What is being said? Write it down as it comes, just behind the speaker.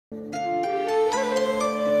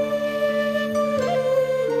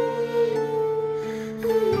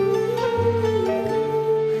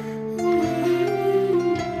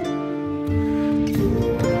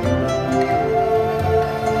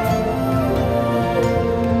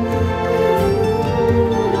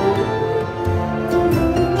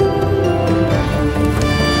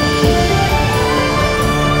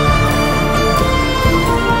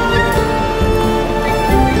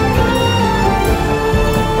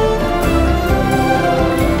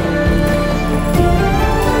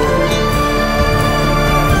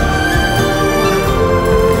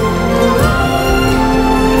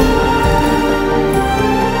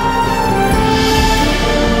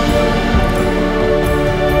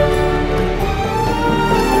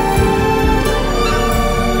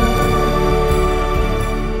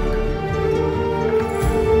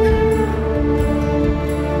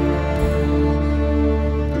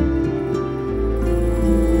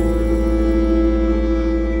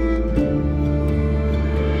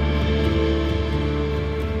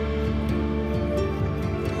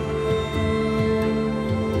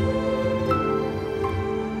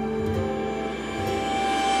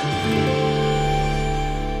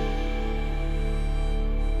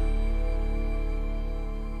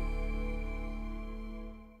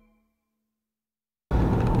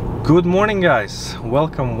Good morning, guys.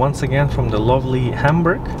 Welcome once again from the lovely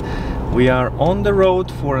Hamburg. We are on the road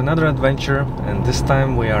for another adventure, and this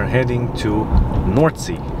time we are heading to North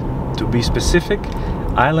Sea. To be specific,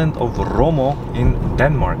 island of Rømø in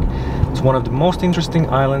Denmark. It's one of the most interesting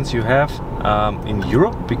islands you have in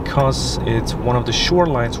Europe because it's one of the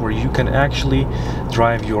shorelines where you can actually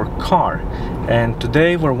drive your car. And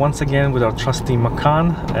today we're once again with our trusty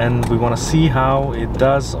Macan, and we want to see how it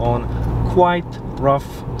does on quite rough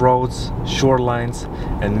roads, shorelines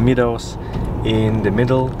and meadows in the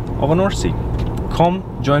middle of a North Sea. Come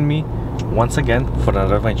join me once again for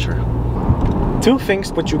another adventure. Two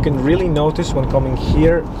things what you can really notice when coming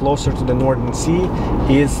here closer to the Northern Sea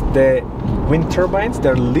is the wind turbines.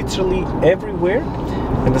 They're literally everywhere.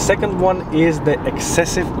 And the second one is the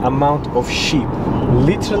excessive amount of sheep.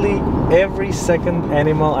 Literally every second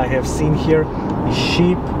animal I have seen here is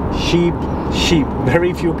sheep, sheep, sheep.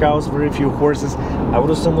 Very few cows, very few horses. I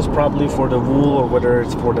would assume it's probably for the wool or whether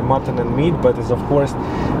it's for the mutton and meat, but it's of course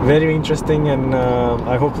very interesting, and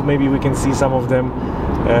I hope maybe we can see some of them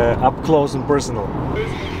up close and personal.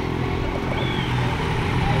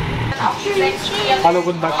 Hallo,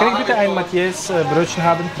 guten Tag. Kann ich bitte ein Matthias Brötchen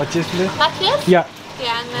haben? Matthias, bitte? Matthias? Ja.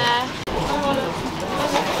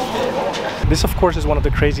 This of course is one of the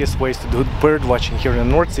craziest ways to do bird watching here in the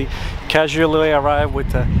North Sea. Casually arrive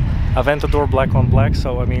with a Aventador black on black,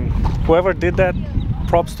 so I mean, whoever did that,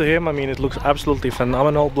 props to him. I mean, it looks absolutely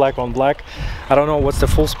phenomenal, black on black. I don't know what's the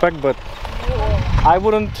full spec, but I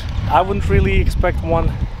wouldn't really expect one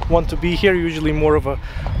to be here. Usually more of a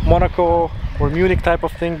Monaco or Munich type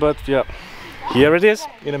of thing, but yeah, here it is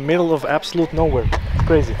in the middle of absolute nowhere.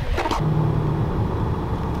 Crazy.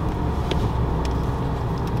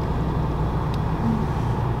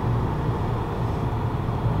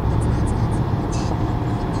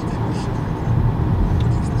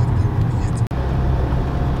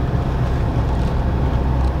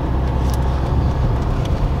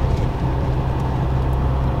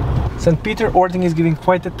 St. Peter-Ording is giving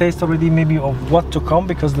quite a taste already maybe of what to come,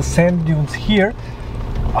 because the sand dunes here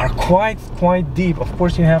are quite deep. Of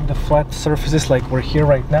course you have the flat surfaces like we're here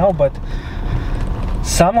right now, but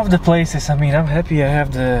some of the places, I mean, I'm happy I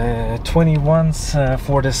have the 21s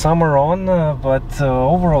for the summer on, but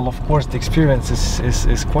overall of course the experience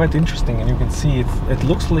is quite interesting, and you can see it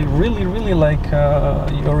looks like really like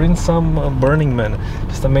you're in some Burning Man.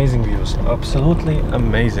 Just amazing views, absolutely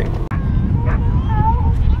amazing.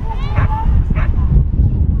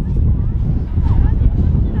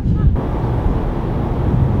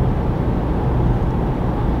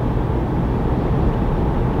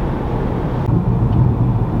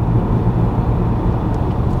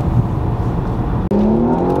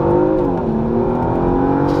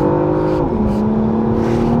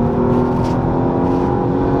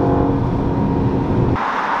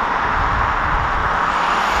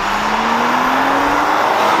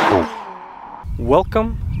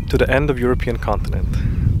 Welcome to the end of European continent.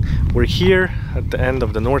 We're here at the end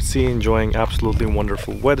of the North Sea, enjoying absolutely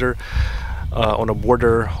wonderful weather on a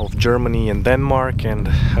border of Germany and Denmark, and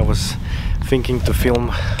I was thinking to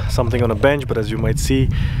film something on a bench, but as you might see,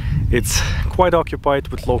 it's quite occupied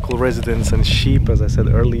with local residents, and sheep, as I said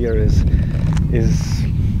earlier, is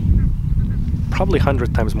probably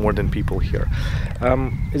 100 times more than people here.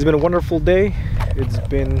 It's been a wonderful day. It's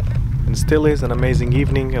been and still is an amazing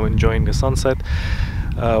evening. I'm enjoying the sunset.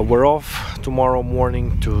 We're off tomorrow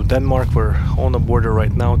morning to Denmark. We're on the border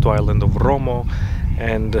right now to island of Rømø,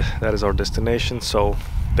 and that is our destination. So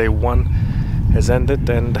day one has ended,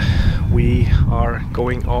 and we are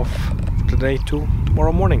going off today to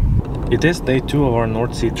tomorrow morning. It is day two of our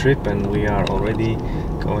North Sea trip, and we are already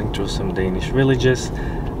going through some Danish villages.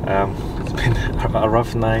 It's been a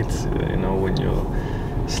rough night, you know, when you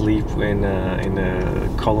sleep in a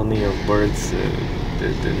colony of birds.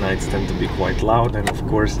 The nights tend to be quite loud, and of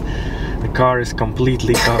course the car is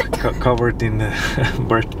completely covered in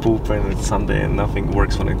bird poop, and it's Sunday and nothing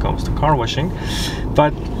works when it comes to car washing.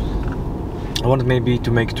 But I wanted maybe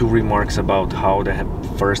to make two remarks about how the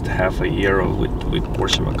first half a year with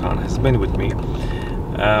Porsche Macan has been with me.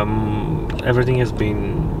 Everything has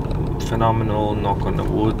been phenomenal, knock on the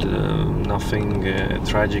wood, nothing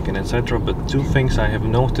tragic and etc. But two things I have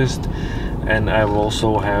noticed, and I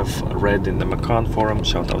also have read in the Macan forum,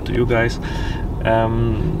 shout out to you guys.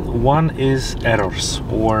 One is errors,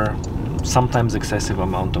 or sometimes excessive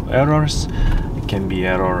amount of errors. It can be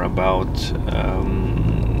error about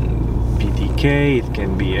PTK, it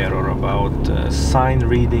can be error about sign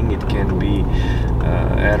reading, it can be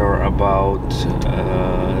error about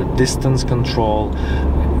distance control.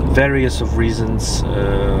 Various of reasons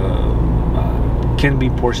can be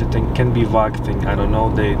Porsche thing, can be VAG thing, I don't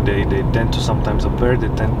know. They tend to sometimes appear, they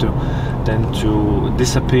tend to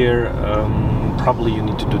disappear. Probably you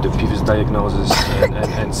need to do the previous diagnosis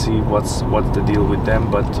and see what's the deal with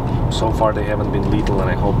them, but so far they haven't been lethal, and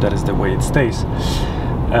I hope that is the way it stays.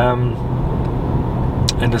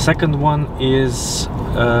 And the second one is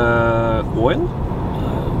oil,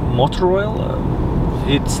 motor oil.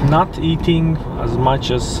 It's not eating as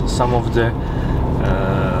much as some of the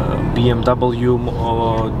BMW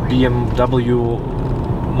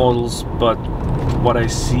models, but what I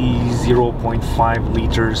see, 0.5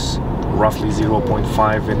 liters, roughly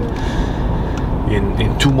 0.5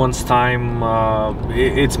 in 2 months time.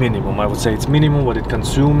 It's minimum, I would say. It's minimum what it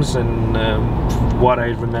consumes, and what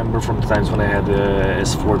I remember from the times when I had a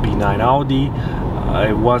S4 B9 Audi,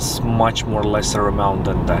 it was much more lesser amount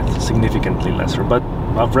than that, significantly lesser. But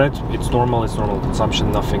I've read it's normal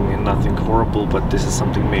consumption, nothing horrible, but this is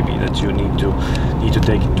something maybe that you need to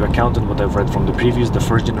take into account. And what I've read from the previous, the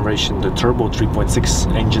first generation, the turbo 3.6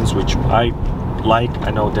 engines, which I like.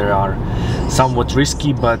 I know they are somewhat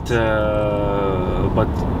risky, but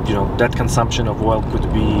you know, that consumption of oil could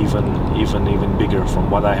be even bigger from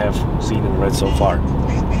what I have seen and read so far.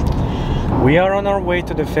 We are on our way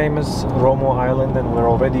to the famous Rømø island, and we're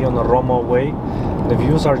already on the Rømø way. The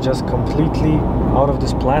views are just completely out of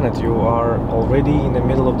this planet. You are already in the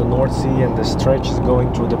middle of the North Sea, and the stretch is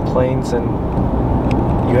going through the plains, and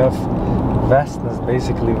you have vastness,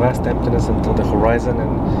 basically vast emptiness until the horizon,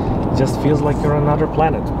 and it just feels like you're on another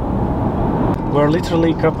planet. We're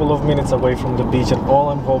literally a couple of minutes away from the beach, and all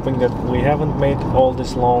I'm hoping that we haven't made all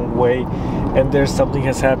this long way and there's something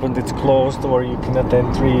has happened, it's closed, or you cannot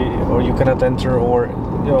enter, or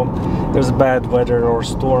you know, there's bad weather or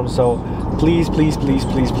storm. So please, please, please,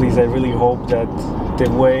 please, please, I really hope that the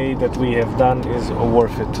way that we have done is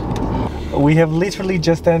worth it. We have literally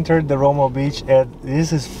just entered the Rømø beach, and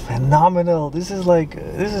this is phenomenal. This is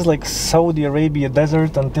like Saudi Arabia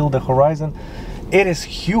desert until the horizon. It is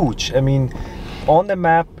huge. I mean, on the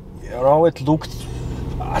map, you know, it looked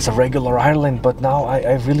as a regular island, but now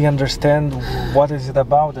I really understand what is it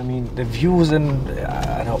about. I mean, the views, and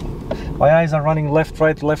I don't know, my eyes are running left,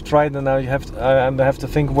 right, and now I have to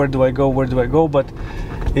think, where do I go? But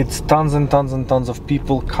it's tons and tons and tons of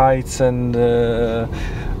people, kites, and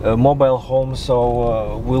mobile homes.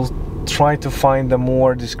 So we'll try to find a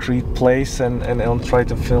more discreet place, and I'll try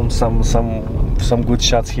to film some good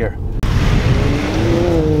shots here.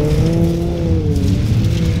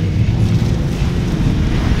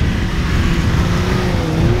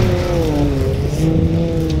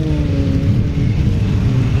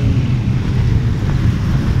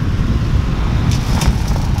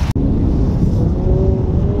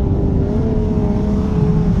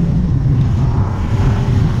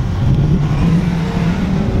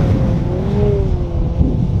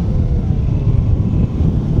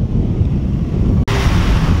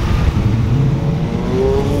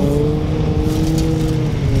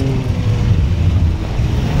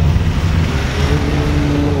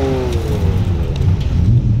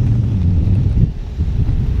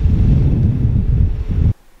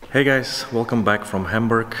 Hey guys, welcome back from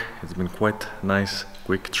Hamburg. It's been quite a nice,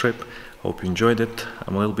 quick trip. Hope you enjoyed it.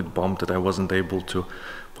 I'm a little bit bummed that I wasn't able to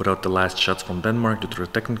put out the last shots from Denmark due to the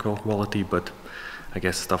technical quality, but I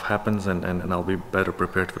guess stuff happens, and I'll be better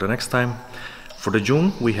prepared for the next time. For the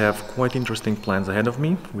June, we have quite interesting plans ahead of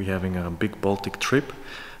me. We're having a big Baltic trip,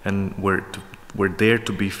 and we're there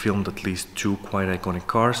to be filmed at least 2 quite iconic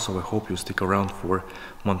cars, so I hope you stick around for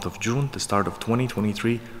month of June, the start of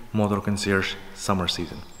 2023 Motor Concierge summer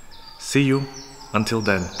season. See you. Until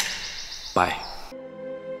then, bye.